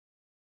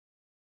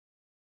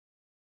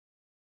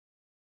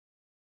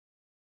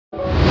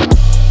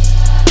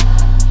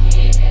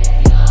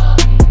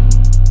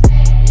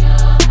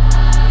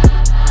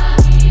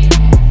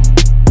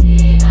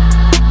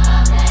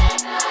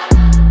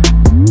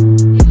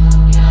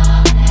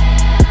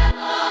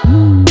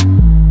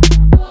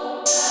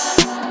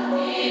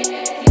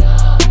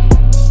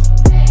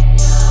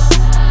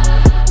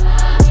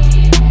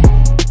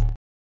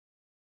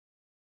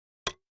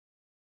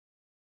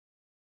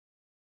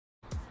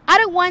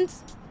want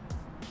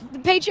the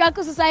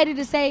patriarchal society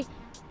to say,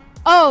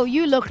 oh,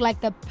 you look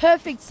like the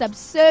perfect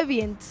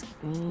subservient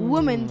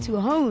woman to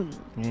hone.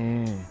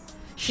 Yeah.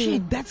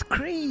 Shit, that's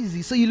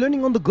crazy. So you're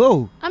learning on the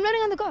go. I'm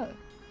learning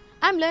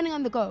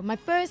on the go. My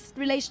first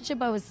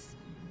relationship, I was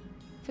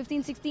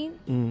 15, 16.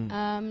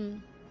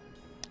 And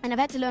I've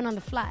had to learn on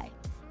the fly.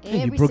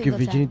 You broke your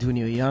virginity when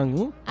you were young,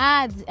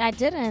 huh? I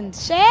didn't.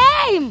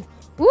 Shame!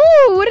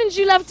 Woo! Wouldn't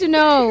you love to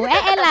know?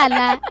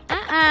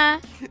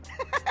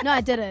 No,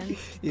 I didn't.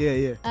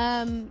 Yeah.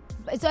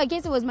 So I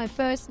guess it was my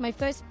first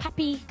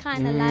puppy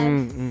kind of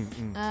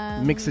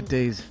life. Mixed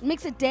days.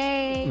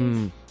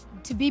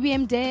 To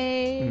BBM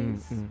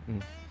days.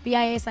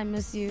 BIS, I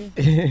miss you.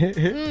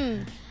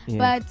 Yeah.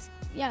 But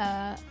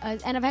yeah,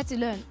 and I've had to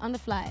learn on the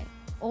fly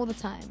all the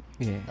time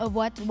of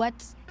what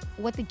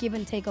the give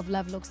and take of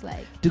love looks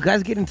like. Do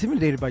guys get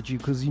intimidated by you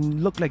because you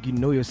look like you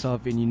know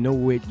yourself and you know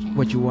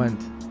what you want?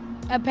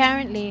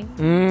 Apparently.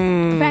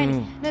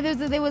 No,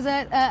 there was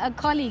a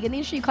colleague, an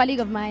industry colleague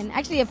of mine,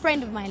 actually a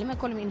friend of mine. Let me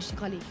call him an industry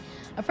colleague.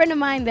 A friend of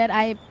mine that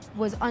I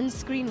was on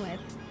screen with,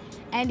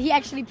 and he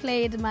actually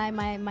played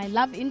my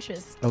love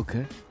interest.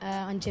 Okay.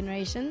 On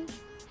Generations.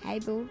 Hi,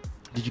 boo.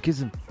 Did you kiss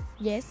him?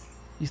 Yes.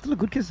 You're still a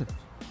good kisser.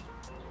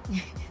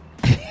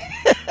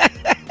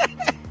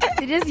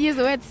 They just use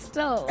the word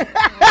still.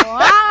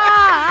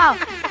 Wow.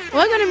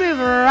 We're going to move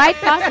right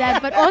past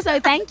that, but also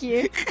thank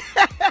you.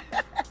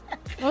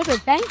 Also,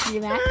 thank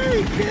you, man.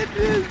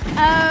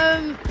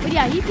 But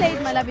yeah, he played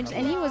my love interest,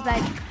 and he was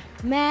like,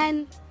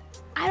 man,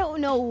 I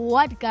don't know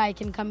what guy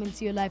can come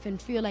into your life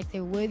and feel like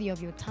they're worthy of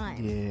your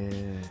time.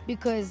 Yeah.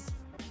 Because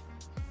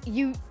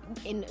you,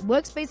 in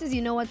workspaces,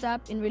 you know what's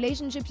up. In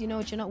relationships, you know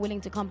what you're not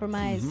willing to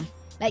compromise.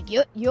 Like,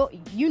 you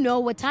know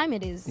what time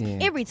it is.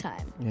 Every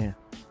time. Yeah.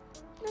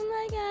 I'm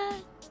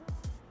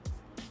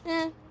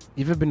like,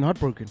 You've ever been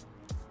heartbroken?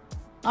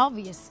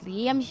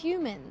 Obviously, I'm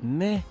human.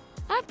 Nah.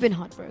 I've been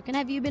heartbroken.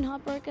 Have you been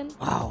heartbroken?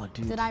 Wow,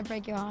 dude. Did I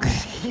break your heart?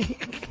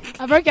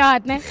 I broke your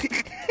heart, ne?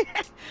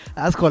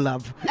 That's called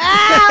love.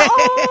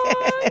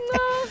 Oh,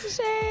 no,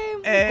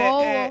 shame.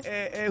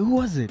 Who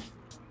was it?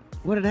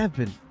 What had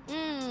happened?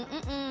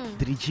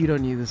 Did he cheat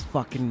on you, this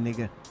fucking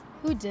nigga?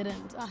 Who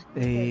didn't?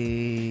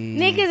 Hey.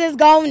 Niggas is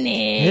going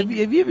in.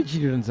 Have you ever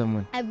cheated on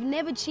someone? I've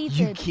never cheated.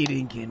 You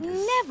kidding,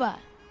 Candice? Never.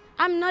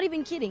 I'm not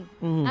even kidding.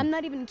 I'm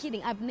not even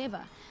kidding. I've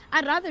never.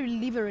 I'd rather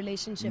leave a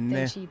relationship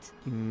than cheat.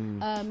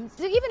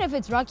 So even if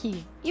it's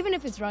rocky,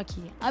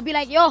 I'll be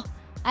like, yo,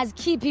 as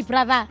keepy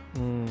brother.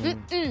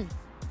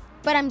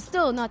 But I'm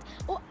still not.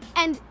 Oh,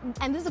 and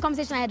this is a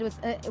conversation I had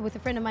with a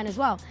friend of mine as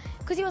well,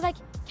 because he was like,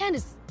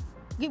 Candice,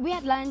 we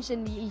had lunch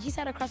and he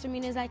sat across from me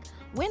and he's like,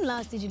 when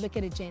last did you look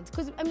at a gent?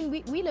 Because I mean,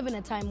 we live in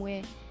a time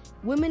where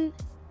women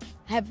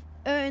have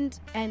earned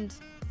and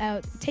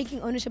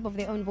taking ownership of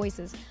their own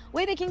voices,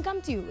 where they can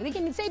come to you. They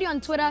can say to you on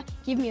Twitter,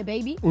 give me a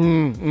baby.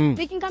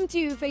 They can come to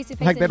you face to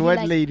face. Like that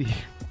white lady.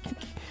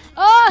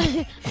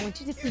 Oh, I want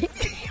you to think.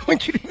 I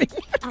want you to think.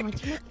 I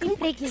want you to think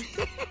pregnant.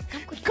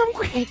 Come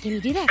quick. Hey, can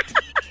you do that?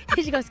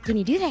 She goes, can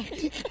you do that?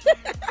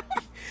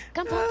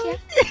 Come back here.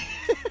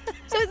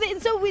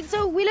 So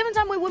we live in a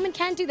time where women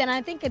can do that, and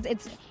I think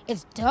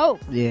it's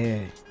dope.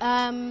 Yeah.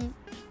 And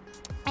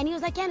he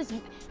was like,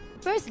 Candice,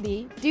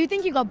 firstly, do you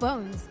think you got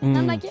bones? And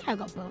I'm like, yeah, I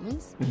got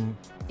bones.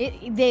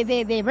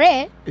 They're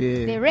rare.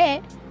 Yeah. They're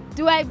rare.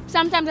 Do I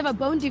sometimes have a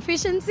bone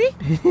deficiency?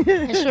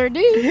 I sure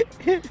do.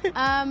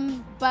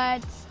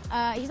 But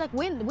he's like,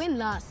 when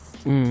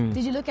last did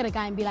you look at a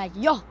guy and be like,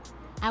 yo,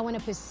 I want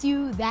to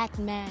pursue that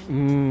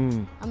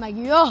man? I'm like,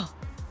 yo,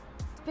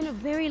 it's been a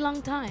very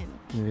long time.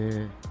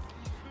 Yeah.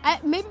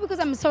 Maybe because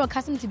I'm so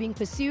accustomed to being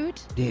pursued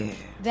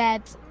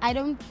that I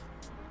don't.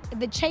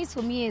 The chase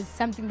for me is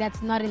something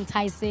that's not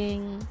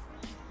enticing.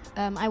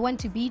 I want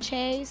to be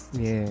chased.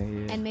 Yeah.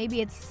 And maybe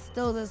it's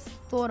still this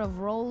thought of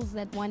roles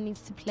that one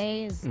needs to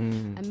play as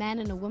a man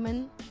and a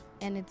woman,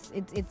 and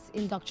it's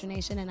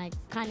indoctrination, and I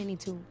kind of need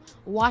to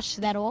wash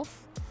that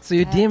off. So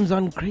your DMs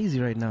aren't crazy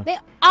right now? They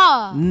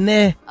are.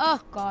 Nah. Oh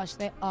gosh,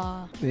 they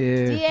are.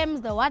 Yeah.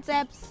 DMs, the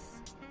WhatsApps.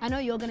 I know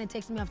you're gonna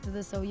text me after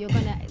this, so you're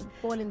gonna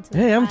fall into.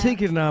 Hey, I'm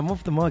taking it now. I'm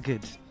off the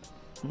market.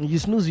 You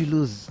snooze, you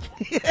lose.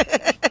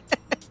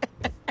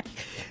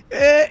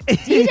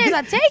 DJs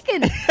are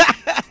taken.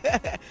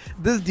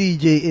 This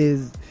DJ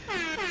is.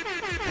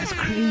 That's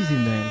crazy,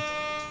 man.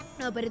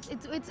 No, but it's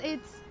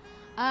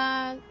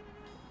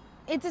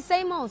the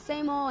same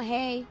old.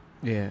 Hey.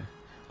 Yeah.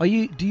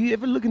 Do you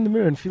ever look in the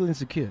mirror and feel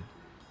insecure?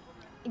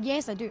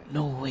 Yes, I do.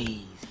 No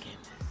ways.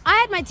 I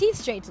had my teeth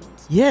straightened.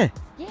 Yeah.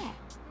 Yeah.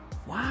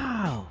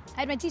 Wow.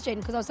 I had my teeth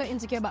straightened because I was so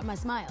insecure about my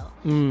smile,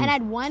 and I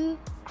had one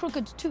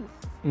crooked tooth.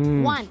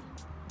 One.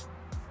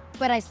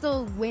 But I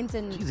still went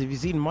and. Jeez, have you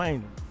seen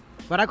mine?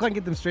 But I can't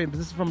get them straight. But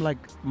this is from like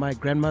my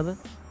grandmother.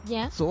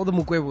 Yeah. So all the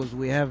mukwebos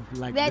we have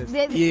like this.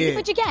 Yeah.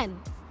 But you can.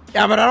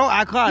 Yeah, but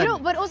I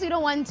can't. But also you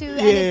don't want to.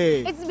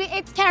 Yeah. And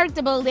it's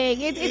character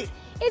building.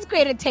 It's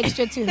created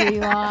texture to who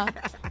you are.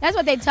 That's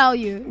what they tell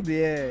you.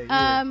 Yeah.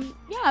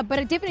 Yeah, but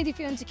I definitely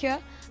feel insecure.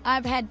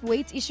 I've had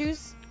weight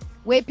issues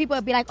where people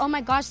will be like, oh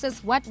my gosh,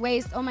 sis, what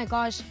waist? Oh my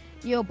gosh,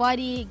 your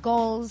body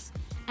goals,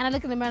 and I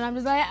look at them and I'm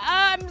just like,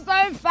 I'm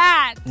so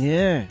fat.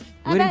 Yeah.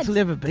 I Wait bet. until you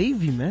have a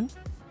baby, man.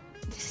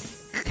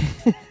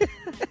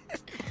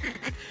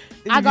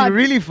 I got- You're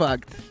really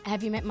fucked.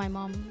 Have you met my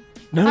mom?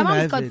 No, my I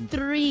mom's got haven't.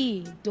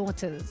 3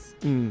 daughters.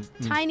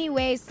 Tiny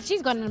waist.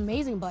 She's got an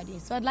amazing body.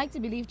 So I'd like to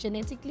believe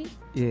genetically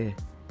Yeah.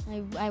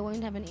 I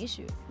won't have an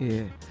issue.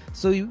 Yeah.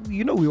 So,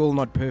 you know, we're all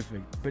not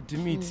perfect. But to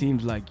me, it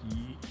seems like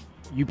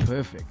you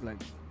perfect.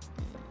 Like,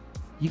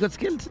 you got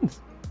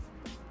skeletons.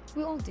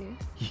 We all do.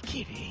 You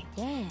kidding?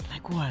 Yeah.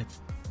 Like what?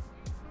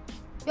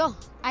 Yo,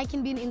 I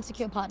can be an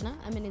insecure partner.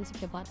 I'm an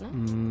insecure partner.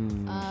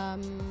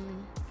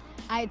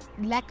 I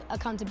lack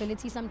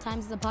accountability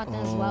sometimes as a partner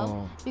as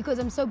well, because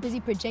I'm so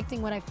busy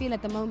projecting what I feel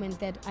at the moment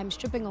that I'm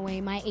stripping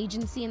away my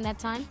agency in that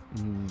time.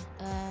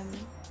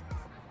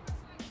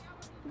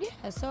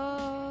 Yeah,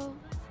 so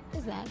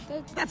there's that.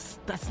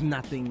 That's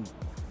nothing.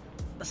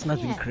 That's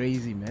nothing Yeah.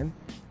 crazy, man.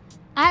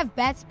 I have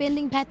bad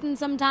spending patterns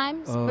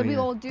sometimes, Oh, but we yeah.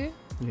 all do.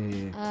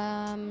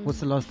 Yeah.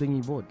 What's the last thing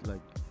you bought?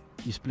 Like,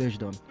 you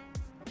splurged on?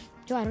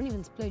 Yo, I don't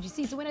even splurge. You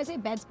see, so when I say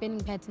bad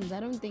spending patterns, I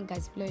don't think I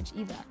splurge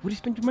either. What do you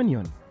spend your money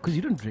on? Because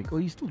you don't drink. Or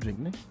you still drink,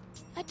 no?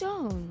 I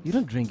don't. You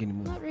don't drink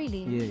anymore. Not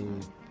really. Yeah.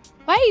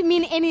 Why do you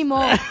mean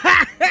anymore?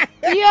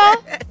 Yo,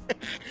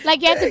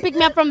 like you had to pick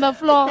me up from the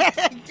floor.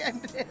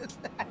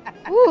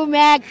 Ooh,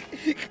 Mac.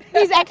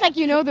 Please act like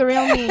you know the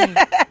real me.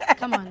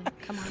 Come on.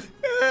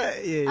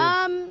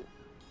 Yeah.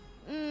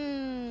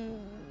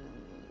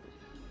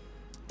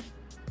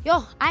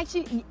 Yo,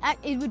 actually,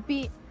 it would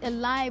be a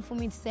lie for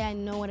me to say I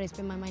know what I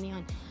spend my money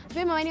on. I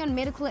spend my money on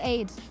medical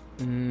aid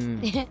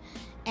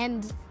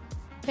and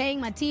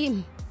paying my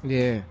team,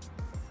 Yeah.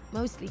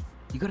 mostly.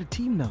 You got a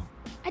team now.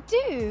 I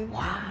do. Wow.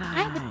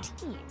 I have a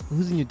team.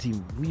 Who's in your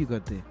team? Who you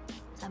got there?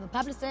 I have a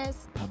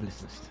publicist.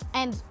 Publicist.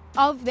 And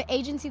of the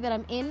agency that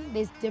I'm in,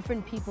 there's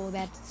different people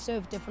that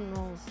serve different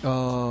roles.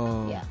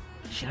 Oh. Yeah.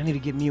 Shit, I need to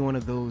get me one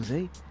of those,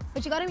 eh?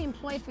 But you gotta be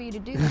employed for you to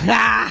do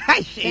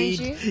that. Shade.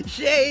 Don't you?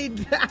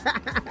 Shade.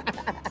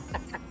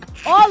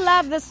 All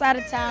love this side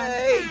of town.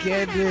 Hey,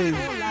 Candice.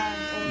 All love.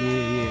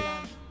 Yeah.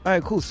 All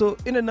right, cool. So,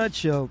 in a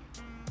nutshell,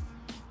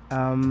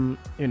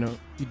 you know,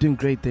 you're doing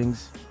great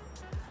things.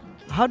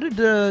 How did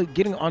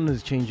getting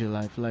honors change your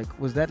life? Like,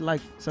 was that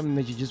like something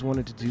that you just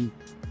wanted to do?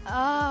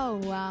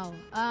 Oh, wow.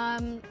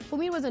 For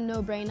me, it was a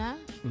no-brainer.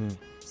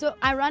 So,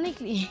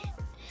 ironically,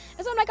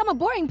 it's not like I'm a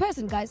boring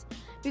person, guys.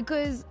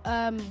 Because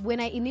when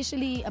I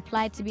initially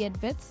applied to be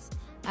at Wits,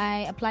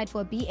 I applied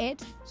for a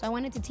B.Ed. So, I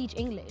wanted to teach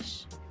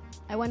English.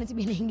 I wanted to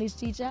be an English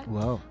teacher.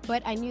 Wow.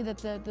 But I knew that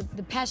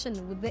the passion,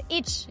 the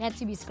itch had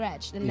to be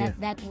scratched. And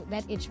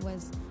that itch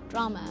was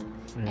drama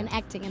and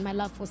acting and my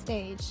love for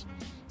stage.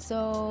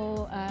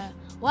 So,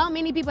 while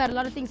many people had a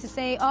lot of things to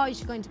say, oh, you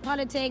should go into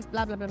politics,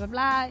 blah, blah, blah, blah,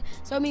 blah.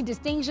 So many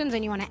distinctions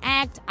and you want to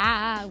act.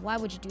 Why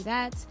would you do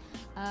that?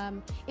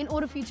 In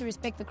order for you to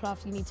respect the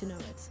craft, you need to know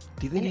it.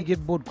 Do you think you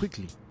get bored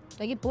quickly?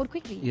 Do I get bored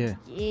quickly? Yeah.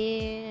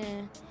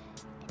 Yeah.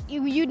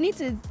 You need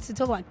to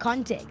talk about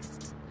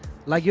context.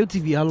 Like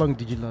YOTV, how long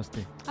did you last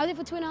there? I was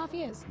there for 2.5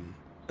 years.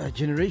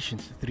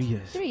 Generations, 3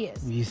 years. 3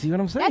 years. You see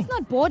what I'm saying? That's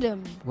not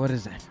boredom. What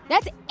is that?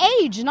 That's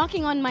age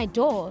knocking on my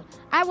door.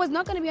 I was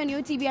not going to be on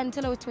YOTV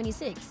until I was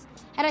 26.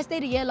 Had I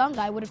stayed a year longer,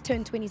 I would have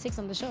turned 26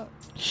 on the show.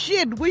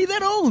 Shit, were you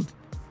that old?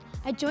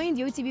 I joined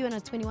YOTV when I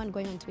was 21,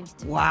 going on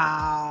 22.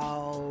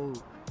 Wow.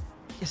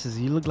 Yes,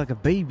 you look like a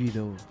baby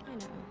though. I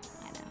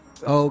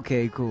know.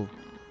 Okay, cool.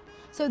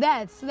 So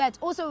that's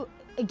also,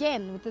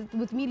 again,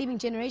 with me leaving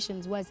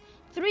Generations, was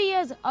 3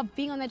 years of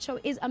being on that show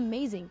is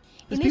amazing.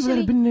 There's people that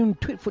have been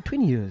there for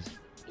 20 years.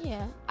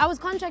 Yeah. I was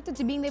contracted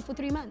to being there for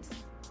 3 months,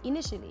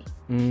 initially.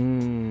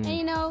 And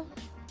you know...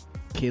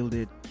 Killed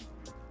it.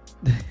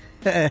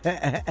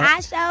 I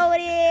showed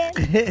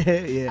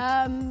it.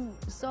 Yeah.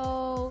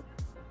 So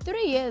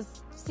 3 years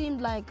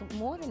seemed like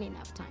more than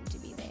enough time to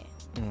be there.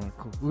 Oh,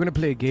 cool. We're gonna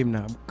play a game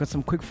now. Got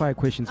some quick fire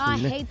questions for I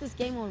you. hate this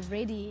game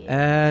already.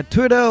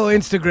 Twitter or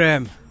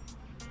Instagram?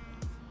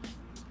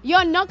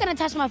 You're not gonna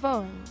touch my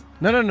phone.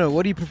 No.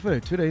 What do you prefer?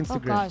 Twitter, Instagram? Oh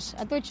gosh,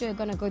 I thought you were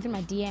gonna go through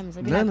my DMs.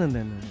 I'd be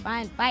No.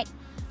 Fine, fight.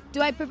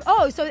 Do I prefer?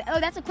 Oh,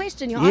 that's a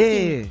question you're Yeah.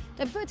 asking. Do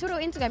I prefer Twitter or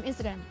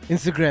Instagram?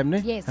 Instagram, ne?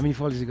 Yes. How many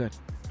followers you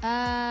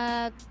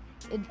got?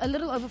 A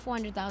little over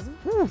 400,000.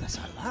 Ooh, that's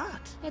a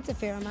lot. That's a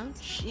fair amount.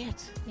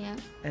 Shit. Yeah.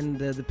 And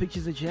the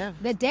pictures that you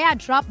have? The day I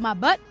dropped my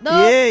butt, though.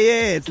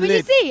 Yeah, it's But lit.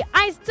 you see,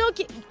 I still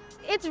keep.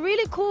 It's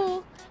really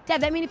cool to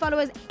have that many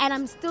followers, and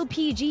I'm still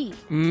PG.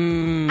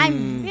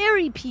 I'm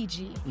very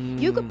PG.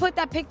 You could put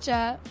that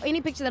picture,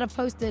 any picture that I've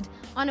posted,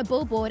 on a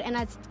billboard, and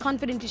I'd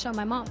confidently show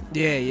my mom.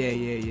 Yeah.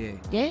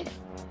 Yeah.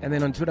 And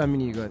then on Twitter, how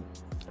many you got?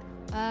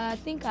 I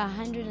think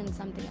 100 and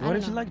something. Why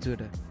don't you like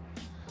Twitter?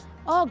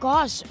 Oh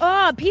gosh.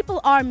 Oh,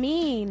 people are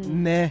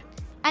mean. Nah.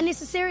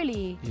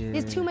 Unnecessarily. Yeah.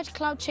 There's too much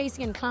clout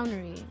chasing and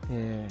clownery.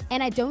 Yeah.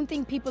 And I don't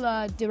think people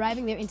are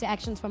deriving their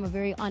interactions from a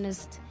very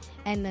honest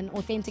and an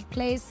authentic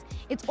place.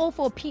 It's all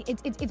for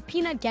it's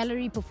peanut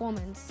gallery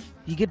performance.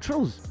 You get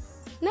trolls?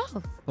 No.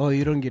 Oh,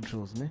 you don't get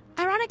trolls, ne?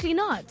 Ironically,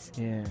 Absolutely not.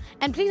 Yeah.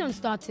 And please don't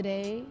start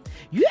today.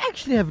 You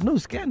actually have no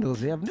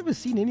scandals. I've never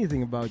seen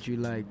anything about you,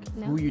 like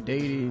who you're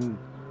dating,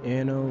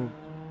 you know.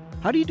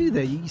 How do you do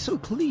that? You're so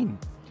clean.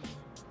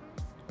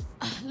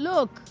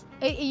 Look,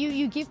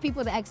 you give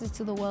people the access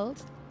to the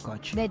world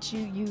that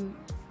you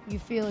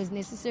feel is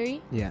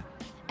necessary. Yeah.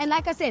 And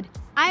like I said,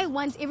 I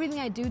want everything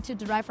I do to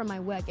derive from my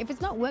work. If it's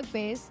not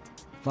work-based,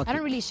 I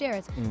don't really share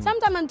it.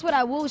 Sometime on Twitter,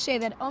 I will share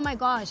that, oh my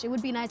gosh, it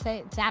would be nice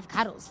to have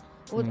cuddles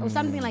or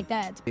something like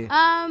that.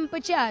 Yeah.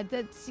 But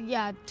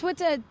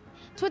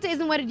Twitter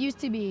isn't what it used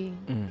to be.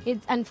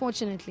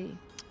 Unfortunately.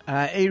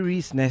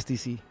 Aries, Nasty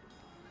C.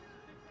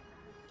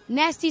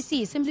 Nasty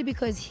C, simply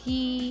because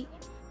he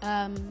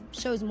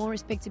shows more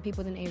respect to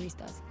people than Aries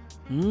does.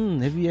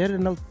 Have you had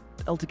an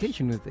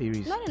altercation with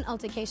Aries? Not an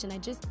altercation. I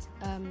just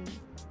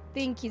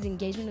think his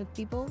engagement with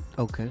people.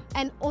 Okay.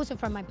 And also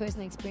from my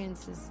personal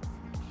experiences.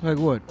 Like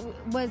what?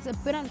 Was a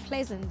bit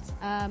unpleasant.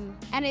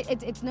 And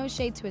it's no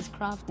shade to his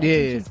craft. I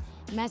think he's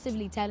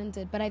massively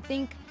talented. But I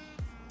think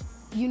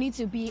you need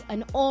to be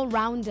an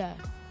all-rounder.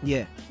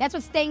 Yeah. That's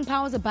what staying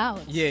power is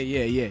about.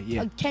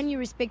 Yeah. Can you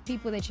respect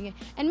people that you get?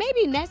 And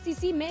maybe Nasty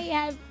C may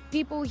have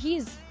people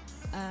he's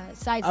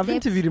sidestepped. I've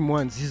interviewed him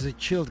once. He's a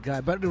chilled guy.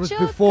 But it was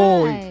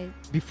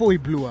before he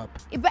blew up.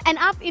 And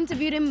I've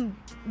interviewed him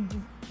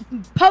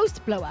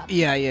post blow up.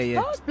 Yeah.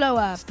 Post blow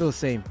up. Still the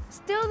same.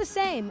 Still the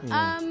same.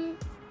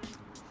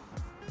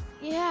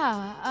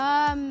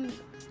 Yeah.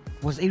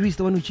 Was Aries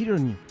the one who cheated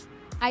on you?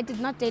 I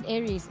did not date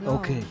Aries. No.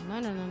 Okay.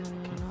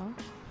 No.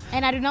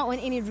 And I do not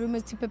want any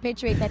rumors to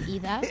perpetuate that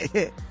either.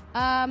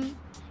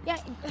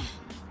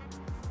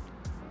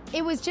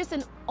 It was just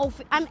an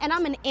off.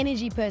 I'm an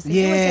energy person.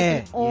 It was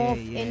just an off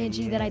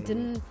energy that I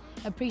didn't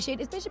appreciate,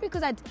 especially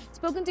because I'd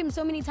spoken to him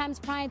so many times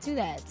prior to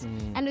that,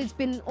 and it's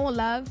been all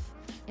love.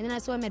 And then I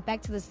saw him at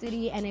Back to the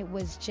City, and it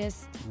was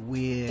just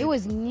weird. It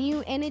was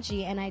new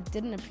energy, and I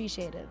didn't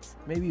appreciate it.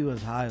 Maybe he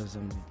was high or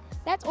something.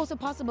 That's also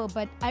possible,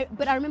 but I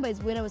remember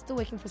it's when I was still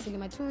working for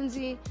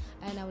Selimathunzi,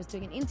 and I was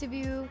doing an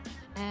interview,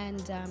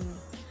 and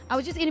I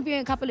was just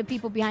interviewing a couple of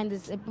people behind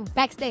this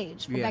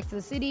backstage for Back to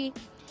the City,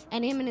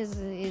 and him and his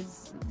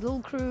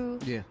little crew.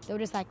 Yeah. They were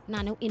just like,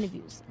 nah, no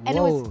interviews,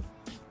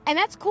 and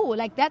that's cool.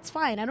 Like, that's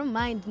fine. I don't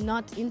mind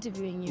not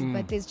interviewing you,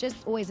 but there's just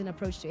always an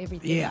approach to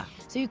everything. Yeah.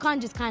 So you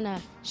can't just kind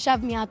of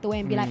shove me out the way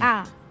and be like,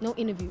 no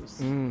interviews.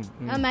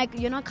 I'm like,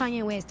 you're not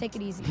Kanye West. Take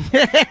it easy.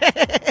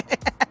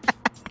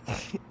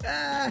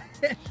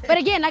 But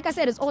again, like I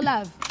said, it's all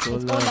love.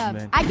 It's all love.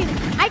 Man. I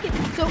can.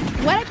 So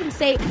what I can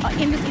say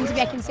in this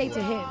interview, I can say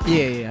to him.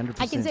 Yeah,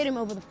 100%. I can say to him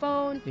over the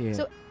phone. Yeah.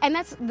 So, and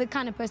that's the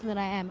kind of person that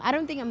I am. I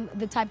don't think I'm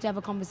the type to have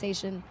a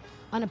conversation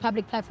on a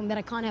public platform that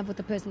I can't have with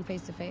the person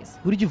face to face.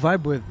 Who did you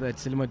vibe with at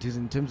Selimathunzi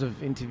in terms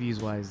of interviews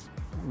wise,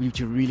 which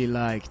you really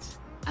liked?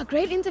 A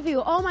great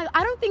interview. Oh my!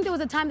 I don't think there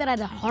was a time that I had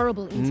a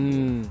horrible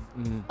interview.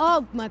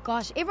 Oh my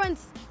gosh!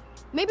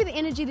 Maybe the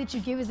energy that you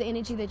give is the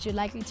energy that you're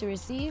likely to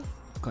receive.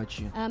 Got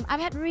you. I've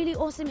had really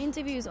awesome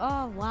interviews.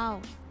 Oh,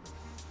 wow.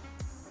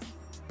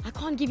 I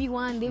can't give you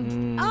one.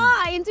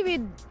 I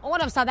interviewed all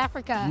of South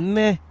Africa.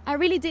 Meh. I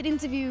really did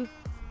interview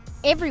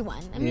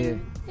everyone. I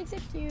mean,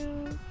 except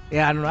you.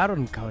 Yeah, I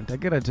don't count.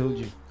 I told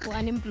you. Well,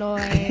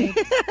 unemployed.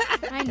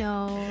 I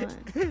know.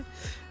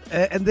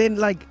 And then,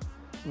 like,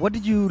 what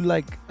did you,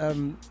 like, I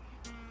don't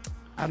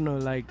know,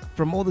 like,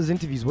 from all those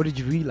interviews, what did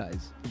you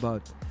realize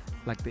about,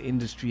 like, the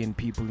industry and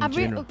people in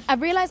general?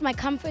 I've realized my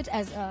comfort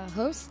as a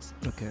host.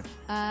 Okay.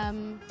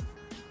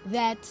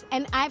 That,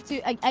 and I have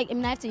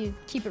to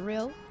keep it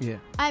real. Yeah.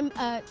 I'm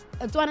a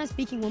Tswana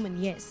speaking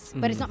woman, yes,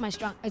 but it's not my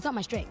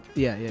strength.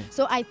 Yeah.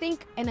 So I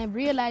think, and I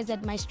realized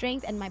that my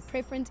strength and my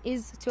preference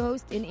is to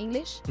host in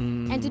English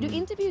and to do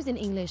interviews in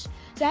English.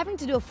 So having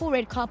to do a full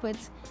red carpet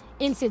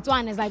in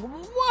Setswana is like,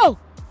 whoa.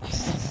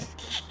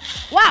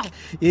 Wow.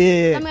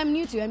 Yeah. Something I'm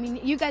new to. I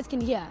mean, you guys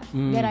can hear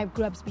that I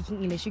grew up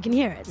speaking English. You can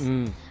hear it.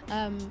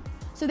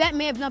 So that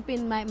may have not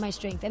been my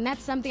strength, and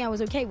that's something I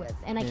was okay with,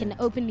 and I can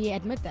openly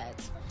admit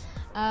that.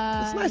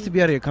 It's nice to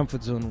be out of your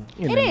comfort zone.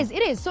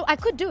 It is. So I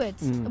could do it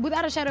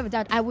without a shadow of a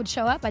doubt. I would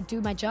show up, I'd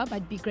do my job,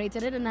 I'd be great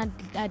at it, and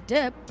I'd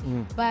dip.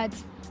 But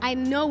I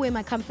know where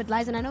my comfort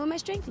lies, and I know where my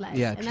strength lies,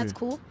 and that's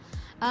cool.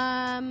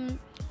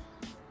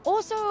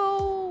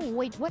 Also,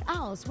 wait, what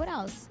else? Oh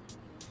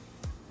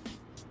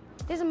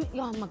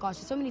my gosh,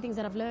 there's so many things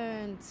that I've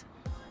learned.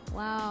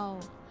 Wow.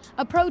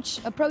 Approach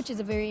is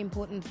a very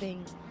important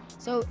thing.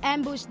 So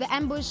the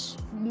ambush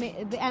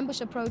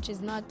approach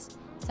is not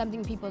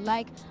something people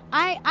like.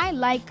 I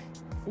like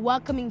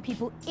welcoming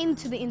people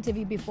into the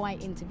interview before I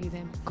interview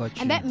them.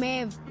 Gotcha. And that may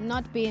have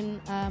not been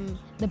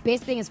the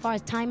best thing as far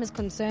as time is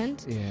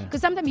concerned. Yeah.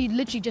 Because sometimes you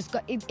literally just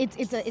got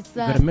it's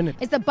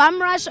the bum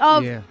rush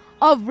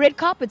of red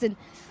carpets. And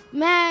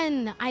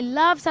man, I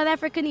love South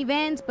African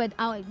events, but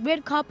our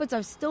red carpets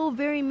are still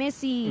very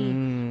messy.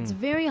 It's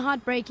very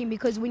heartbreaking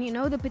because when you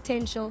know the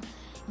potential,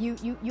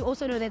 you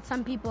also know that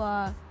some people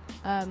are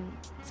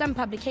some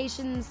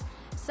publications,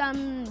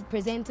 some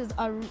presenters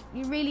are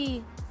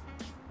really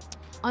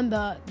on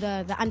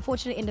the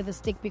unfortunate end of the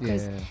stick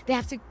because they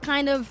have to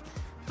kind of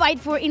fight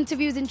for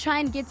interviews and try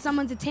and get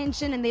someone's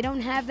attention, and they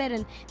don't have that,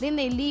 and then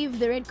they leave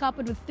the red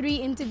carpet with 3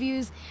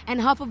 interviews, and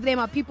half of them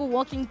are people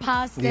walking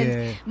past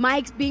and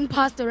mics being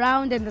passed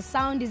around, and the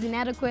sound is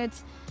inadequate.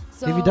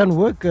 So have you done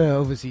work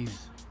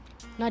overseas?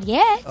 Not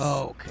yet.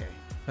 Oh, okay.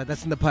 But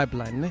that's in the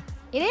pipeline, ne?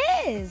 It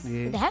is.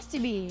 Yeah. It has to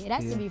be. It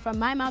has to be. From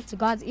my mouth to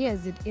God's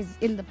ears, it is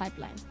in the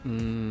pipeline.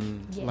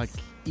 Yes. Like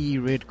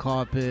red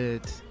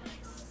carpet.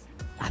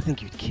 I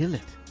think you'd kill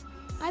it.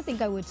 I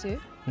think I would too.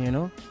 You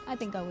know? I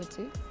think I would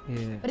too.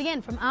 Yeah. But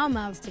again, from our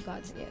mouths to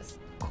God's ears.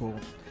 Cool.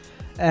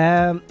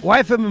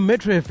 YFM and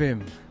Metro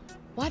FM.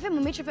 YFM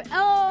and Metro FM.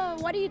 Oh,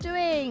 what are you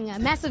doing?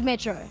 Massive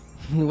Metro.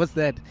 What's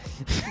that?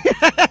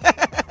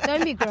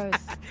 Don't be gross.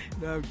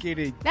 No, I'm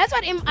kidding. That's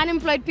what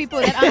unemployed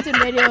people that aren't in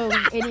radio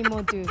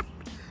anymore do.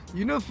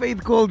 You know,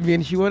 Faith called me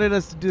and she wanted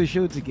us to do a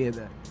show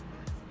together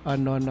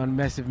on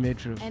Massive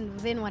Metro. And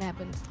then what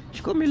happened?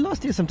 She called me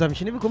last year sometime.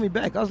 She never called me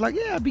back. I was like,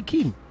 yeah, I'd be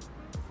keen.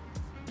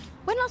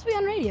 When last were you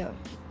on radio?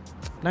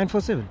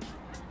 947.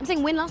 I'm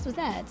saying, when last was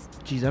that?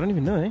 Jeez, I don't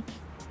even know, eh?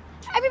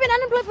 Have you been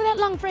unemployed for that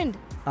long, friend?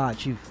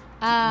 Chief.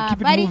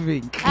 Keep it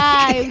moving.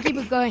 You keep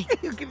it going.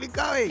 You keep it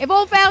going. If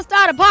all fails,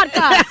 start a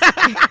podcast.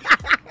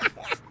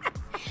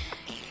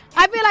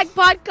 I feel like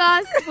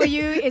podcast for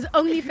you is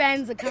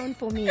OnlyFans account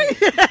for me.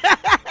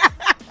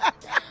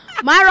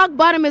 My rock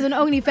bottom is an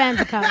OnlyFans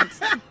account.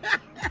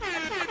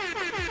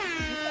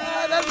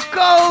 Oh, that's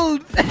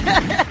cold.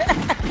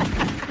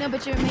 No,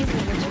 but you're amazing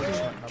at what you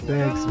do.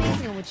 Thanks, you're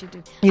amazing at what you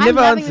do. You I'm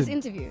never loving answered. this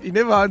interview. You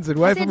never answered.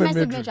 I said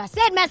Massive Metro. I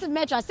said Massive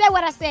Metro. I said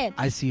what I said.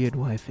 I see you at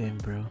YFM,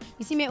 bro.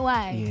 You see me at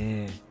Y?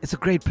 Yeah. It's a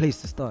great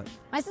place to start.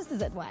 My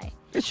sister's at Y.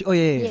 Oh,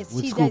 yeah. Yes,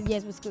 with she Scoop. does.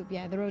 Yes, with Scoop.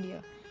 Yeah, the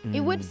rodeo. It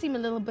would seem a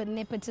little bit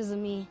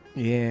nepotism-y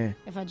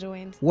if I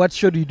joined. What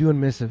show do you do on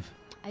Massive?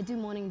 I do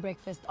morning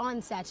breakfast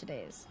on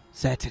Saturdays.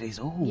 Saturdays.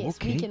 Oh, yes,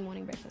 okay. weekend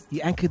morning breakfast.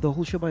 You anchor the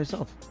whole show by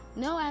yourself?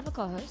 No, I have a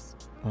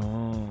co-host.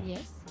 Oh.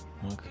 Yes.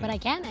 Okay. But I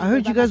can. I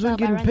heard you guys weren't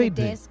getting paid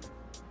then.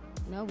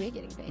 No, we're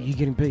getting paid. You're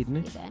getting paid, no?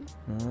 Yes, I am.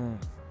 Oh.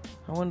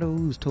 I wonder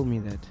who's told me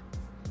that.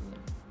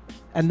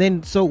 And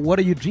then, so what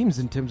are your dreams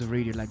in terms of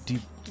radio? Like, do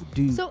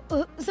you...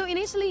 So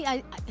initially,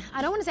 I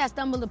don't want to say I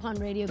stumbled upon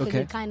radio because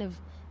it kind of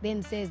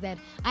then says that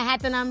I had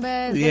the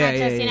numbers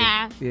and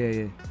I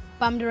just,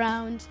 bummed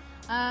around.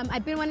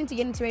 I've been wanting to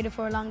get into radio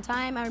for a long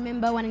time. I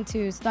remember wanting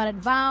to start at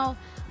VOW,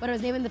 but I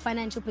was never in the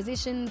financial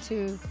position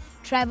to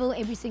travel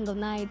every single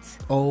night.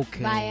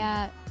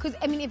 Okay. Because,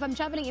 I mean, if I'm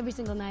traveling every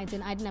single night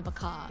and I didn't have a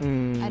car,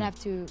 I'd have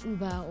to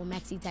Uber or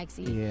maxi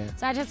taxi. Yeah.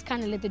 So I just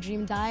kind of let the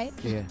dream die.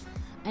 Yeah.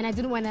 And I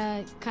didn't want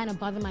to kind of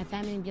bother my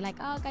family and be like,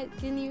 oh, guys,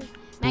 can you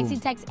maxi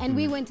taxi? And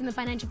we weren't in the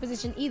financial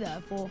position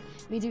either for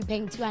me to be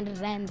paying 200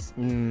 Rand.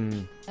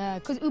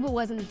 Because Uber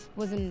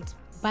wasn't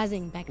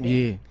buzzing back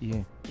then.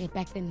 Yeah.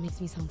 Back then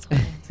makes me sound so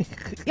bad.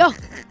 Yo,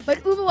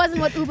 but Uber wasn't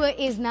what Uber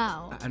is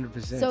now.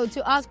 100%. So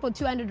to ask for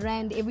 200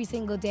 Rand every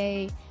single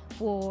day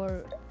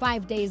for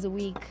 5 days a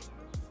week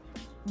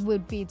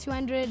would be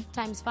 200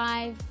 times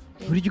 5.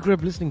 Who did you grow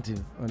up listening to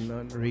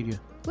on radio?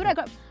 Who did I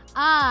grow up?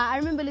 I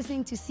remember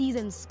listening to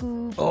Season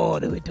Scoop. Oh,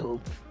 they were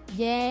dope.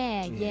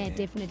 Yeah,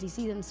 definitely.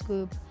 Season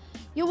Scoop.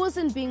 Your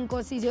Wilson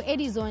Binkosis, your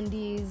Eddie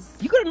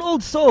Zondis. You got an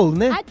old soul,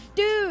 ne? I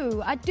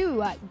do.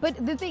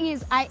 But the thing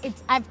is, I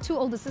have 2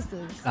 older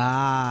sisters. So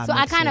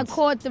I kind of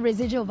caught the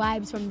residual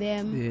vibes from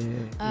them.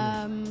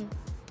 Yeah.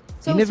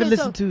 You never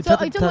listened to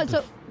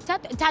Tato?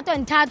 Tato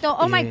and Tato.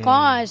 Oh my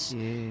gosh.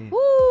 Yeah.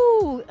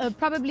 Woo.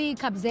 Probably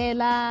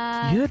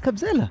Kabzela. You heard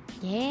Kabzela?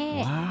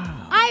 Yeah.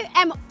 Wow. I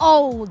am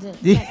old.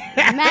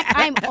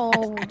 I'm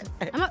old.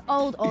 I'm not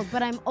old,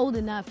 but I'm old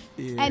enough.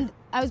 Yeah. And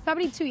I was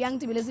probably too young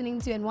to be listening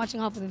to and watching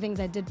half of the things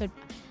I did, but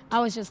I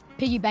was just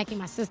piggybacking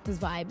my sister's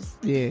vibes.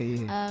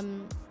 Yeah.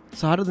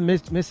 So how did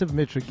the Massive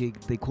Metro gig?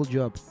 They called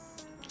you up?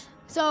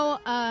 So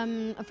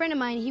a friend of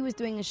mine, he was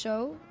doing a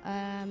show.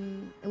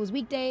 It was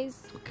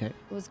weekdays. Okay.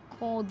 It was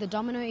called The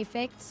Domino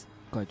Effect.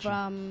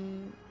 Gotcha.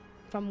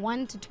 From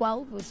 1 to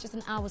 12. It was just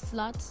an hour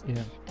slot.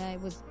 Yeah. It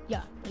was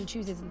on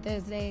Tuesdays and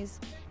Thursdays.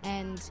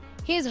 And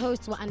his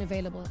hosts were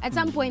unavailable. At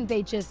some point,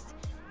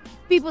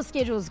 people's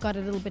schedules got a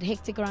little bit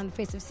hectic around the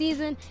festive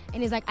season.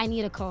 And he's like, I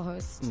need a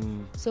co-host.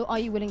 So are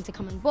you willing to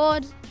come on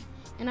board?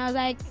 And I was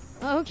like,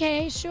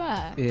 okay,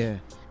 sure. Yeah.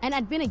 And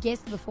I'd been a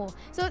guest before.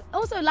 So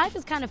also life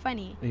is kind of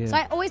funny. Yeah. So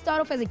I always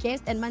start off as a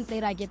guest and months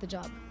later I get the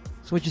job.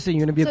 So what you're saying,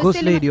 you're going to be a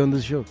ghost lady on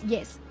this show?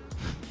 Yes.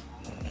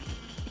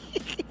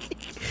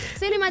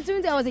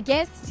 Selimathunzi, I was a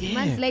guest. Yeah.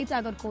 Months later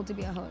I got called to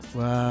be a host.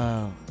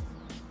 Wow.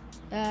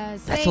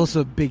 That's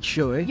also a big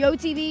show, eh?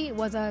 YOTV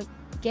was a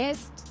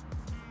guest.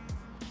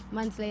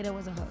 Months later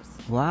was a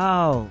host.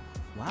 Wow.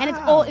 And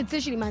it's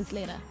literally months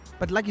later.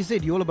 But like you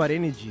said, you're all about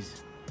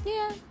energies.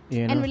 Yeah.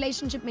 You know? And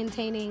relationship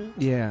maintaining.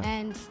 Yeah.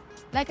 And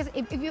like I said,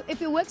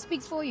 if your work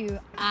speaks for you,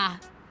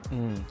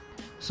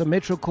 So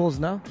Metro calls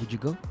now, would you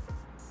go?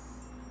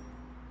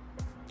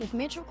 If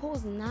Metro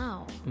calls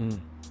now,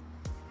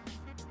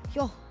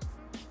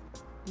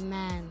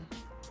 man,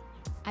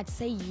 I'd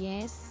say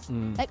yes.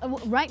 Like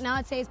right now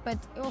I'd say it's, but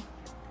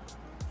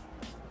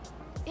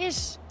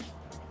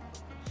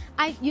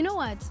you know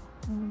what?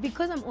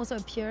 because I'm also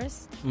a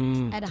purist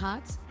at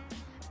heart,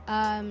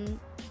 I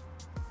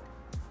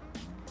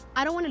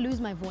don't want to lose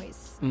my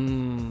voice.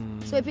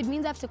 So if it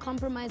means I have to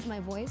compromise my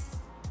voice,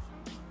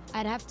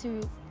 I'd have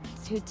to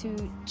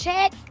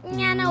check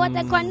what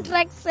the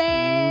contract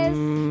says.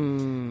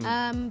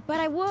 But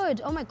I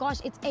would. Oh my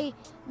gosh, it's a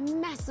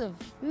massive,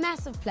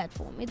 massive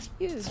platform. It's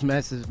huge. It's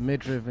massive,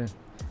 mid-driven.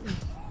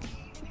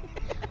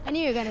 I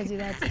knew you were gonna do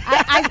that.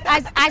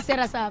 I set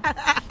us up.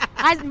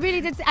 I really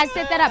did. I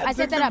set that up. I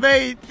set that up.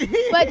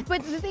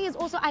 But the thing is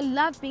also, I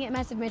love being at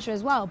Massive Metro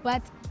as well.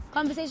 But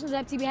conversations would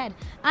have to be had.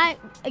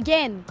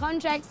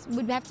 Contracts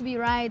would have to be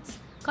right.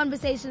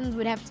 Conversations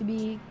would have to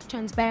be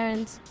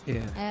transparent.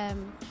 Yeah.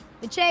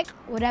 The check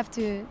would have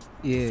to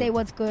say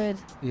what's good.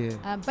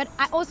 Yeah. But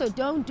I also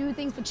don't do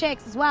things for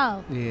checks as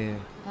well. Yeah.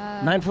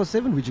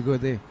 947, would you go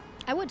there?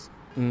 I would.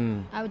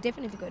 I would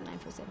definitely go to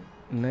 947.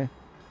 Nah.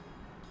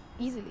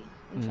 Easily,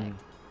 in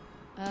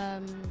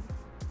fact.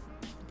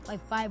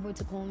 If 5 were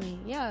to call me,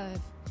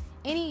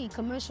 any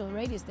commercial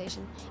radio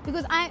station,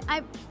 because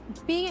I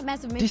being at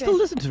Massive Metro. Do you still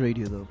listen to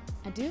radio though?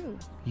 I do.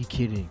 You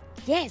kidding?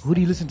 Yes. Who do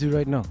you listen to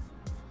right now?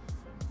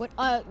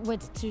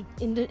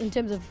 In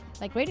terms of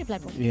like radio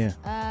platforms? Yeah.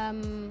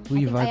 Who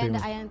you vibing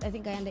with? I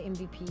think I under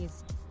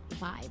MVP's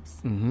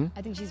Vibes.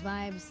 I think she's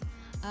Vibes.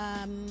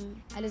 I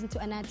listen to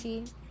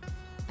Anati.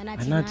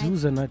 Anati,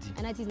 who's Anati?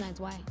 Anati's Nights.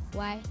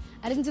 Why?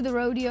 I listen to the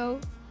Rodeo.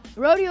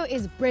 Rodeo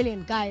is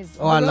brilliant, guys.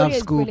 Oh, I love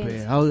Scoop.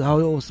 How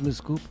awesome is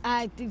Scoop?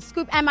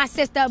 Scoop and my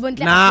sister.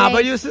 Nah,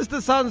 but your sister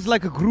sounds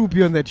like a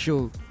groupie on that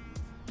show.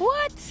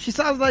 What? She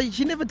sounds like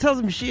she never tells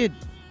him shit.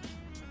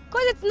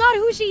 Because it's not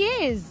who she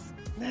is.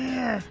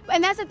 Nah.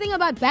 And that's the thing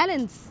about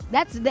balance.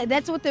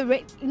 That's what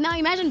now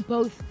imagine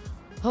both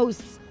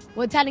hosts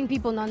were telling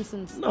people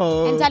nonsense.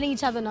 No. And telling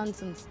each other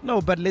nonsense. No,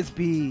 but let's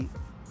be.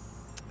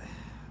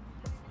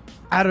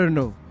 I don't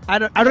know. I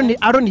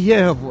don't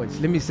hear her voice.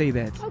 Let me say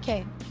that.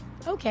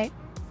 Okay,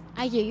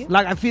 I hear you.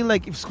 Like, I feel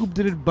like if Scoop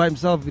did it by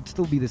himself, it'd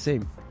still be the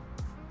same.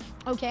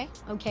 Okay.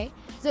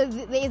 So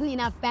there isn't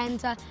enough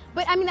banter.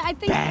 But I mean, I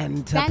think...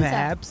 Banter,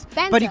 perhaps.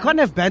 Banter. But you can't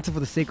have banter for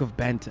the sake of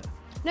banter.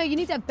 No, you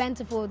need to have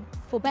banter for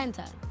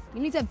banter. You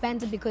need to have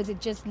banter because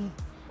it just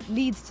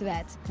leads to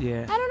that.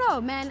 Yeah. I don't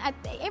know, man.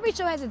 Every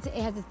show has its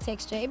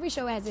texture. Every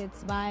show has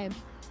its vibe.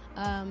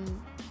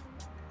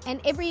 And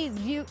every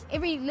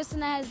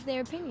listener has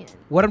their opinion.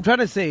 What I'm trying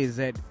to say is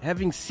that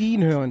having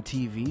seen her on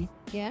TV,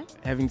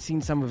 having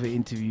seen some of her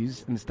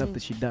interviews and the stuff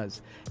that she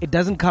does, it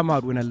doesn't come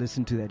out when I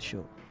listen to that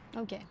show.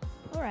 Okay,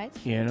 all right.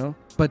 You know,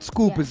 but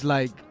Scoop is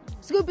like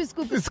Scoop is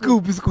Scoop.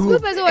 Scoop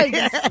has always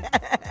been Scoop.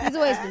 He's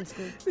always been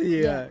Scoop.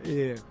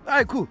 Yeah. All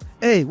right, cool.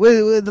 Hey,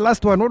 where the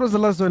last one? What was the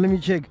last one? Let me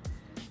check.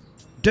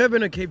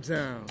 Durban or Cape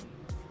Town?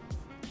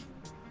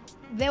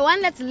 The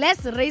one that's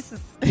less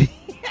racist.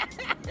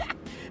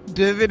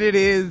 Durban it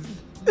is.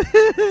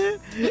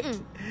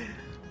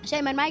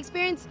 Shame, and my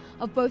experience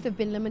of both have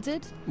been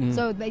limited.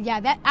 So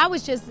that I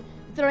was just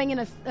throwing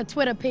in a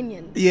Twitter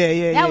opinion.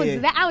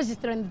 I was just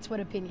throwing the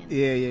Twitter opinion.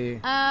 Yeah.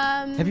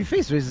 Have you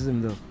faced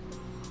racism though?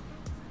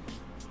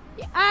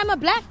 I'm a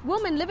black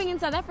woman living in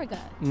South Africa.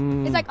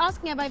 It's like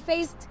asking, have I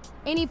faced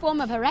any form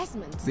of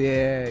harassment?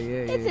 Yeah.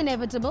 It's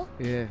inevitable.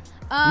 Yeah.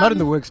 Not in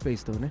the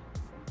workspace though, ne?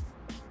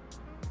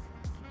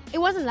 It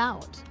wasn't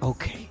loud.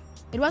 Okay.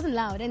 It wasn't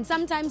loud, and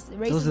sometimes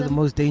those are the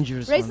most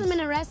dangerous ones. ones. And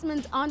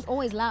harassment aren't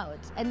always loud,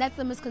 and that's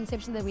the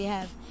misconception that we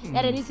have.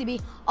 That it needs to be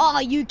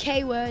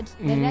UK word.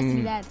 That it has to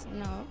be that.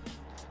 No,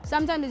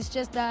 sometimes it's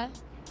just I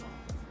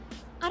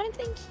don't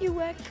think you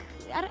work.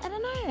 I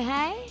don't know.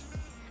 Hey,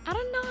 I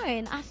don't know.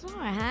 And I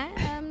thought,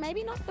 hey,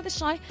 maybe not for the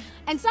show.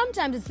 And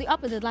sometimes it's the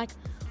opposite. Like,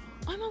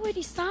 oh my word,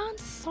 you sound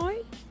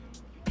so.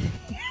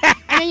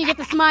 And then you get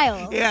the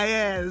smile.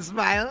 Yeah, the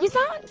smile. You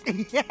sound.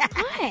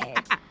 Hi.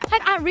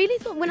 Like, I really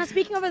thought, when I was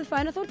speaking over the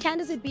phone, I thought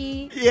Candice would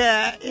be...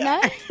 Yeah. You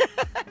know?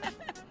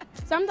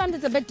 Sometimes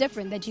it's a bit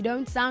different, that you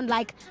don't sound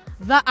like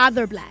the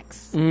other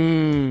blacks.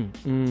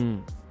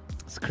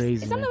 It's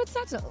crazy. Sometimes it's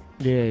subtle.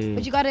 Yeah.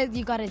 But you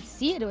gotta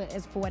see it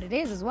as for what it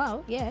is as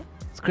well, yeah.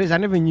 It's crazy. I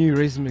never knew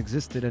racism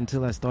existed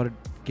until I started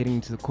getting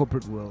into the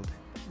corporate world.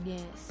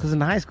 Yes. Because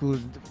in high school...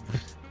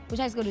 Which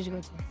high school did you go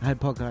to?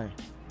 Hyde Park High.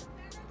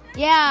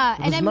 Yeah.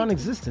 It was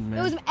non-existent,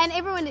 man. And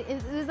everyone,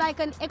 it's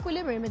like an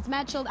equilibrium. It's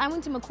matched. I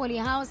went to McAuley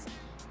House,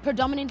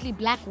 predominantly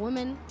black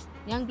women,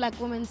 young black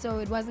women, so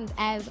it wasn't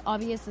as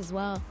obvious as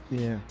well.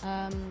 Yeah.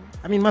 I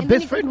mean, my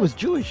best friend was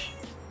Jewish.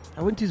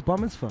 I went to his bar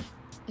mitzvah.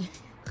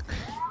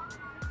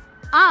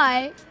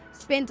 I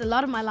spent a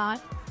lot of my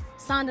life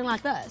sounding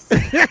like this.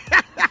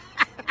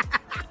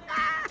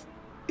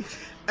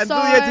 Until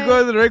you had to go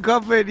to the red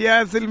carpet,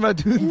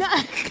 Selimathunzi.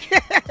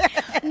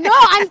 No,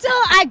 until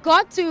I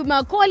got to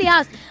McAuley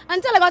House,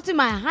 until I got to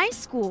my high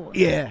school.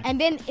 Yeah.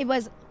 And then it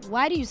was,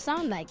 why do you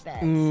sound like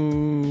that?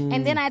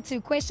 And then I had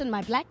to question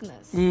my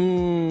blackness.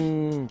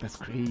 That's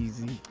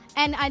crazy.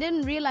 And I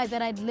didn't realize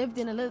that I'd lived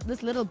in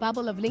this little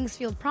bubble of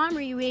Linksfield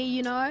Primary where,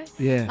 you know,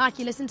 like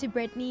you listen to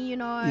Britney, you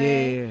know.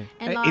 Yeah.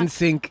 And like,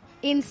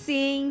 In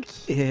sync.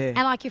 Yeah.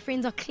 And like your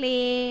friends are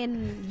Claire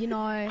and, you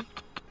know,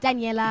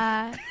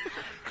 Daniela.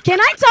 Can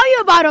I tell you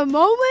about a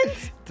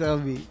moment? Tell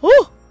me.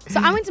 Ooh. So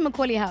I went to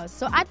McAuley House.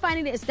 So I'd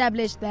finally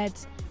established that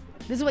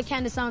this is what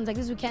Candice sounds like.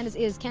 This is who Candice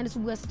is. Candice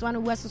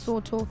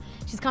Modiselle.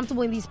 She's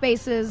comfortable in these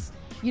spaces,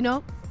 you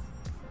know.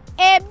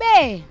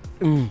 Ebe.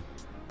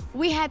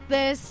 We had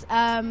this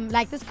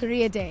this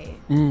career day.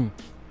 And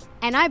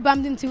I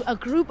bumped into a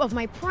group of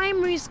my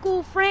primary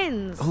school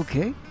friends.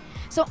 Okay.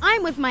 So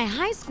I'm with my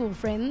high school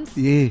friends.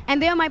 Yeah.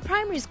 And they are my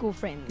primary school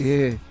friends.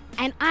 Yeah.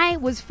 And I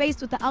was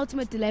faced with the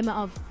ultimate dilemma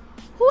of,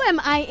 who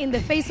am I in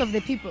the face of the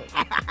people?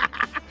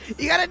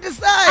 You gotta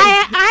decide.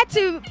 I had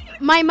to,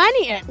 my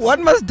money is.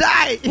 One must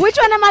die. Which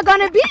one am I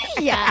gonna be?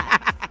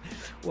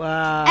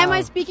 Wow. Am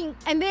I speaking?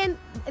 And then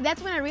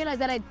that's when I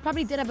realized that I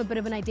probably did have a bit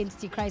of an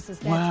identity crisis.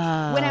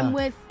 That when I'm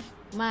with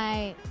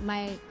my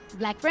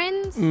black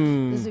friends,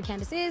 this is who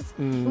Candice is.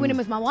 When I'm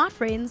with my white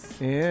friends,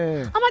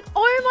 I'm like,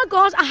 oh my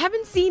gosh, I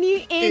haven't seen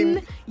you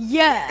in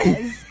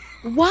years.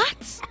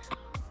 What?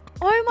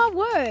 Oh my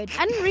word.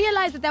 I didn't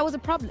realize that was a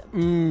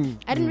problem.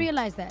 I didn't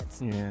realize that.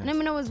 Yeah. And then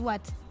when I was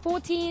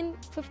 14,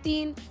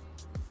 15,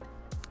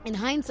 in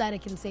hindsight I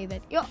can say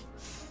that,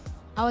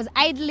 I was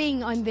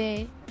idling on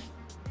there.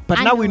 But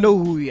now we know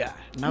who we are.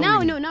 Now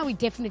we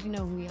definitely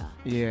know who we are.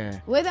 Yeah.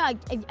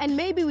 And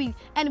maybe we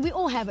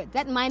all have it.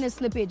 That minor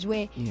slippage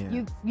where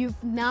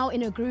you've now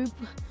in a group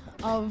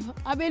of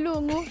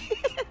abelungu,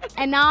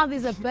 and now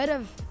there's a bit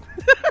of.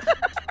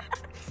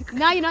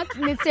 Now you're not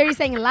necessarily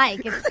saying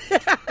like.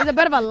 It's a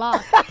bit of a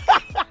laugh.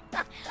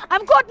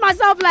 I've caught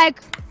myself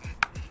like,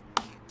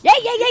 yay.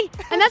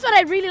 And that's what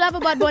I really love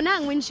about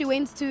Bonang when she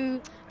went to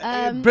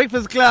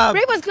Breakfast Club.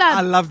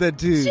 I love that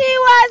too. She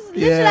was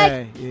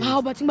literally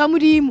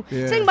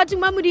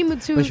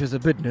too. But she was a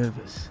bit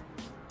nervous.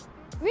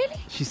 Really?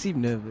 She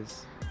seemed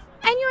nervous.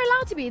 And you're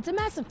allowed to be. It's a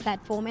massive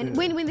platform. And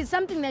when there's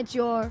something that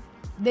you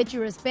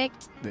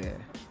respect,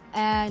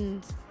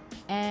 and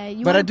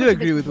but I do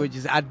agree with what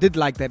you said. I did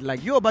like that.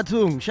 Like, yo,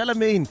 Batum,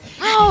 Charlemagne.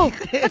 Oh,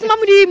 Batum.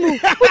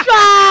 Which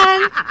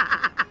one?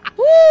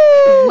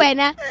 Woo,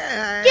 Wena.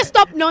 Just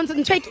stop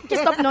nonsense.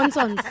 Just stop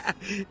nonsense.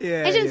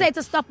 Yeah. I shouldn't say it's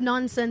a stop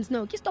nonsense.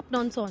 No, just stop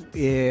nonsense.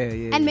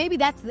 Yeah. And maybe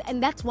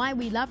that's why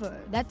we love her.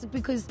 That's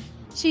because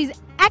she's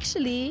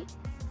actually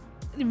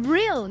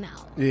real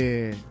now.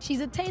 Yeah.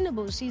 She's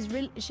attainable. She's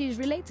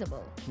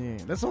relatable. Yeah.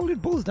 That's all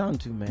it boils down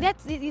to, man.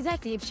 That's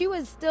exactly. If she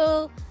was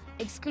still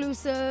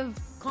exclusive,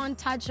 can't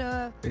touch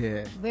her,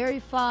 very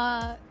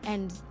far,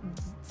 and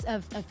a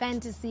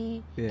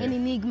fantasy, an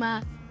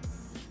enigma.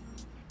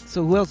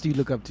 So who else do you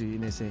look up to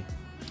in SA?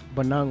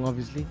 Bonang,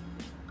 obviously.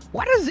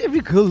 Why does every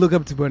girl look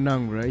up to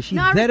Bonang, bro? She's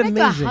that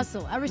amazing.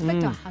 I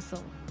respect her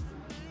hustle.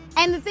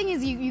 And the thing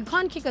is, you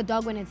can't kick a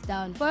dog when it's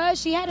down. For her,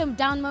 she had her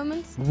down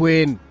moments.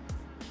 When?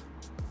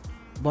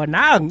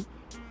 Bonang?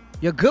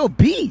 Your girl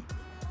B?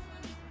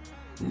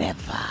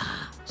 Never.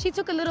 She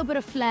took a little bit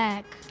of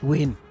flack.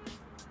 When?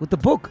 With the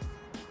book?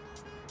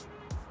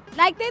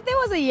 Like, there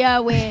was a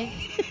year where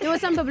there was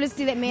some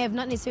publicity that may have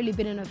not necessarily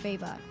been in her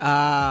favor.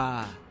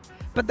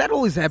 But that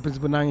always happens,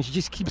 Bonang. She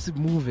just keeps it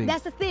moving.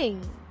 That's the thing.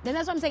 Then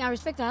that's what I'm saying. I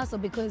respect her hustle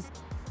because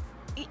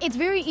it's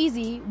very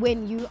easy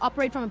when you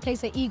operate from a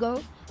place of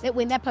ego that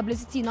when that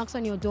publicity knocks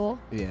on your door,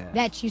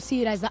 that you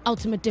see it as the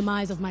ultimate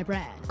demise of my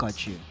brand.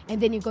 Got you.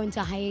 And then you go into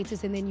a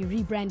hiatus and then you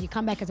rebrand. You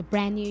come back as a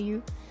brand new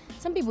you.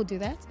 Some people do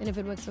that, and if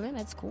it works for them,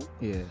 that's cool.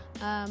 Yeah.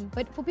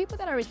 But for people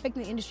that are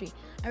respecting the industry,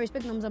 I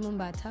respect Nomzamo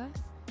Mbata.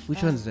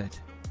 Which one's that?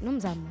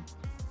 Nomzamo.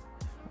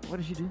 What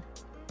does she do?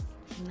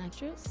 She's an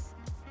actress.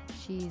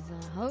 She's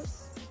a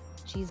host.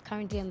 She's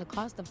currently on the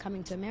cast of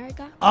Coming to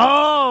America.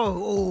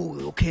 Oh,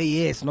 okay,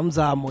 yes.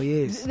 Nomzamo,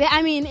 yes.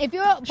 I mean, if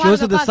you're she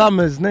hosted the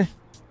Summers, ne?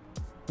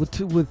 With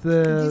Did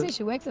you say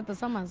she works at the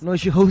Summers? No,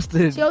 she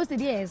hosted. She hosted,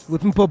 yes.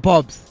 With Mpo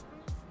Pops.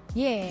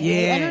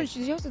 Yeah. I know she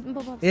hosted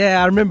Mpo Pops.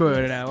 Yeah, I remember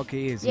her now.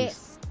 Okay,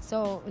 yes.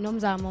 So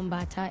Nomzamo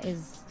Mbata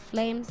is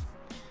Flames.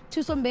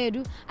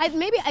 Tusombedu.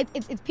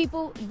 It's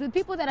people. The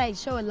people that I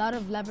show a lot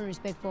of love and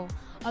respect for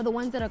are the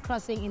ones that are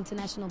crossing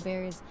international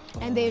barriers,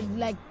 and they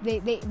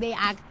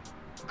are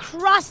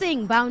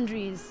crossing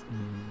boundaries.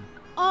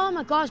 Oh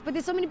my gosh! But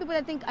there's so many people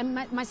that think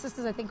my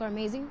sisters I think are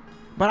amazing.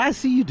 But I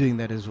see you doing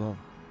that as well.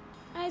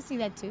 I see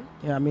that too.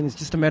 Yeah, I mean it's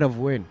just a matter of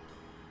when.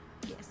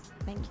 Yes,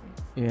 thank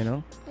you. You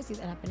know. I see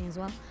that happening as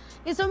well.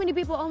 There's so many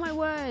people. Oh my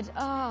word!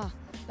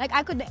 Like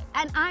I could,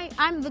 and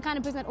I'm the kind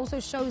of person that also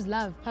shows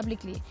love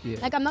publicly. Yeah.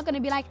 Like I'm not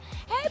gonna be like,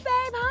 hey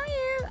babe, how are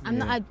you? I'm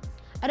not.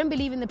 I don't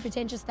believe in the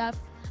pretentious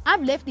stuff.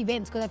 I've left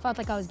events because I felt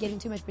like I was getting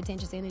too much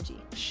pretentious energy.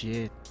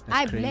 Shit,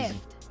 that's crazy. I've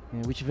left.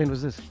 Yeah, which event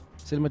was this?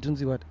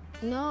 Selimathunzi what?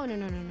 No.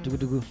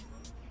 Dugu.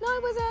 No,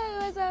 it was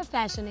a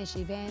fashion-ish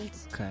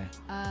event. Okay.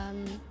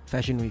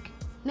 Fashion Week.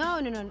 No.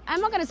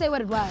 I'm not gonna say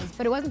what it was,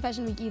 but it wasn't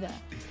Fashion Week either.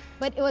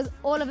 But it was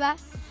all of that.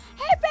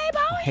 Hey babe,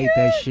 how are you? I hate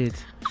that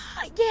shit.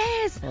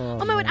 Yes.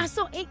 Oh my god, I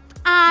saw it.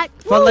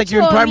 Felt like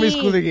you're in primary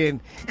school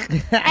again.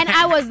 And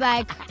I was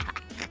like,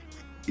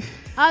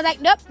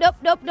 nope.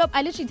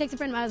 I literally texted a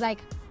friend and I was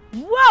like,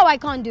 whoa, I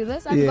can't do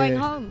this. I'm going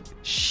home.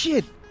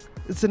 Shit.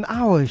 It's an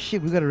hour.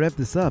 Shit, we gotta wrap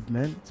this up,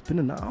 man. It's been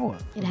an hour.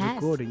 It has.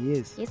 Recording,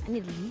 yes. Yes, I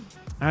need to leave.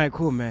 All right,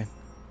 cool, man.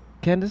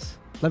 Candice,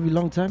 Love you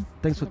long time.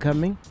 Thanks for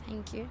coming.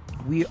 Thank you.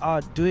 We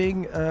are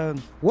doing.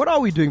 What are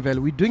we doing, Val?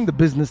 We're doing the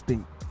business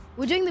thing.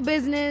 We're doing the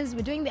business.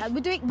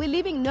 We're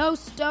leaving no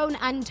stone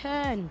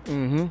unturned.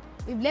 Mm-hmm.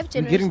 We've left.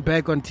 We're getting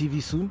back on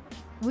TV soon.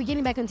 We're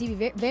getting back on TV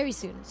very, very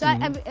soon. So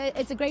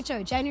it's a great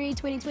show. January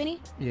 2020.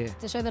 Yeah.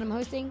 It's a show that I'm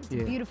hosting. It's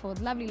Yeah. beautiful,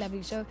 lovely,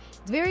 lovely show.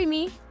 It's very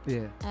me.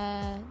 Yeah.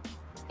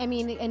 I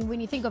mean, and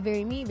when you think of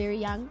very me, very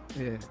young.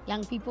 Yeah.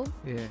 Young people.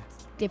 Yeah.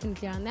 It's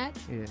definitely on that.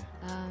 Yeah.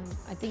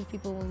 I think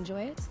people will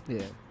enjoy it.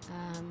 Yeah.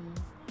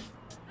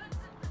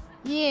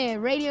 Yeah,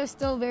 radio's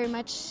still very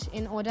much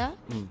in order.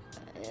 Mm.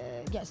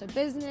 So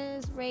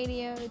business,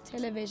 radio,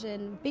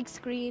 television, big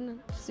screen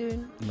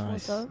soon.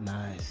 Nice. Also.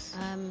 Nice.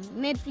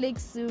 Netflix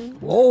soon.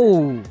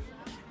 Whoa.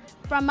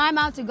 From my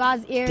mouth to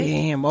God's ears.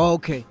 Damn.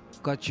 Okay.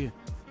 Got you.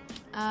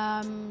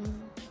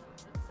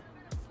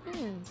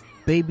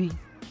 Baby,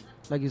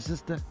 like your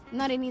sister.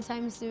 Not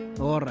anytime soon.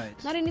 All right.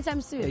 Not anytime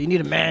soon. Yeah, you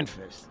need a man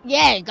first.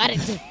 Yeah, got it.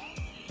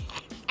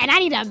 And I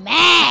need a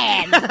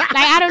man. Like,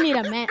 I don't need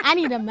a man. I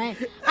need a man.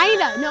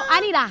 I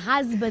need a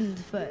husband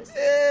first.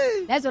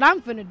 That's what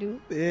I'm finna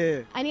do.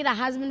 Yeah. I need a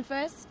husband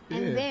first. Yeah.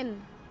 And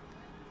then,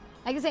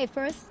 like I say,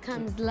 first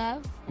comes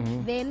love.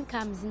 Then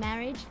comes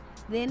marriage.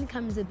 Then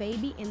comes a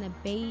baby in a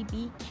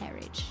baby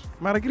carriage.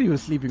 Matric, you were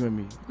sleeping with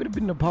me. We could have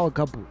been a power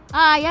couple.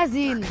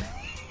 Yazin.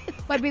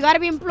 But we gotta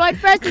be employed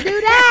first to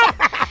do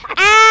that.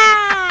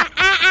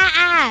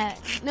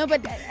 No,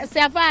 but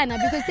Safana,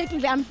 because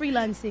technically I'm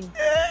freelancing.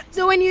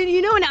 So when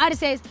you know when the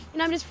artist says,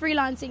 I'm just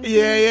freelancing.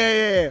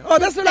 Yeah. Oh,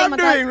 that's what I'm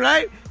doing,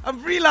 right?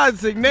 I'm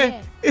freelancing,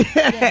 ne?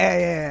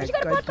 Yeah. But you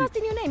got a podcast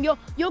in your name.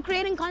 You're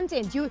creating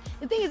content. The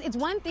thing is, it's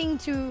one thing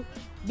to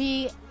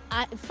be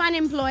fun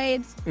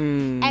employed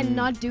and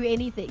not do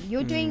anything.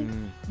 You're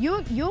doing.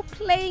 You're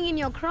playing in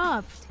your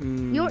craft.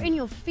 You're in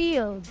your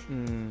field.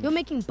 You're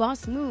making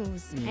boss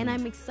moves, and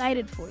I'm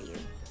excited for you.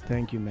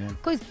 Thank you, man.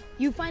 Because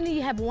you finally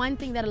have one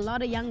thing that a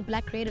lot of young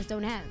black creatives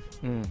don't have.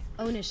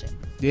 Ownership.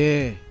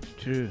 Yeah,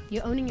 true.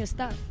 You're owning your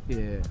stuff. Yeah.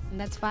 And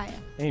that's fire.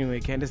 Anyway,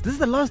 Candice, this is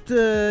the last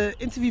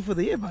interview for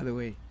the year, by the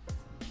way.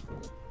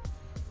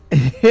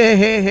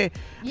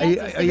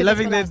 Are you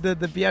loving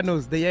the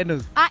pianos, the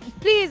pianos?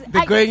 Please.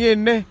 They're going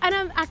in, ne?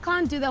 And I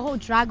can't do the whole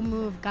drag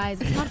move,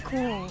 guys. It's not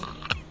cool.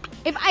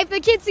 If the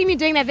kids see me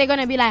doing that, they're going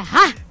to be like,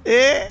 ha!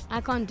 Yeah.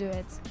 I can't do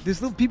it.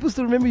 People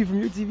still remember you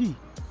from YOTV.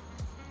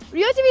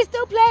 YOTV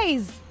still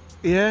plays.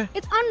 Yeah?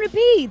 It's on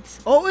repeat.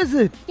 Oh, is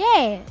it?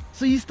 Yeah.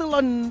 So you're still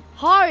on...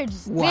 Hard.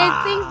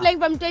 Wow. There's things playing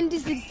from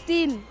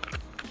 2016.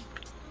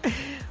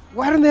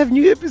 Why don't they have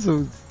new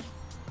episodes?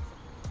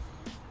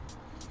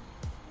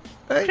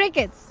 Hey.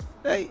 Crickets.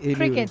 Hey, anyway,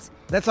 Crickets.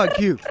 That's our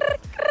cue.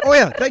 Oh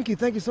yeah, thank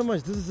you so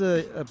much. This is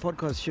a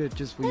podcast shirt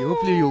just for you.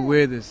 Hopefully you'll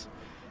wear this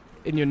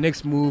in your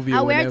next movie.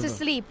 I'll or wear whatever. it to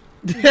sleep.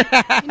 You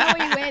know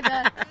when you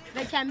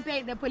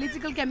wear the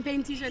political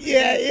campaign t-shirt.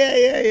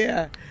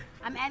 Yeah.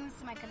 I'm adding this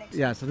to my collection.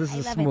 Yeah, so this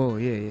is love small.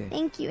 it. Yeah.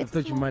 Thank you. I It's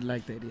thought small. you might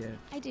like that. Yeah.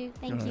 I do.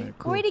 Thank All you. right,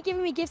 cool. Already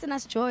giving me gifts and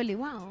that's jolly.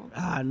 Wow.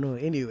 No.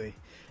 Anyway,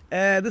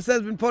 this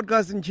has been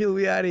Podcast and Chill.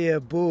 We out of here.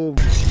 Boom.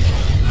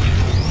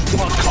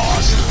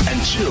 Podcast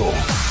and Chill.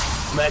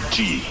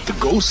 MacG, the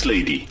Ghost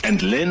Lady,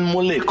 and Len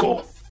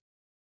Moleko.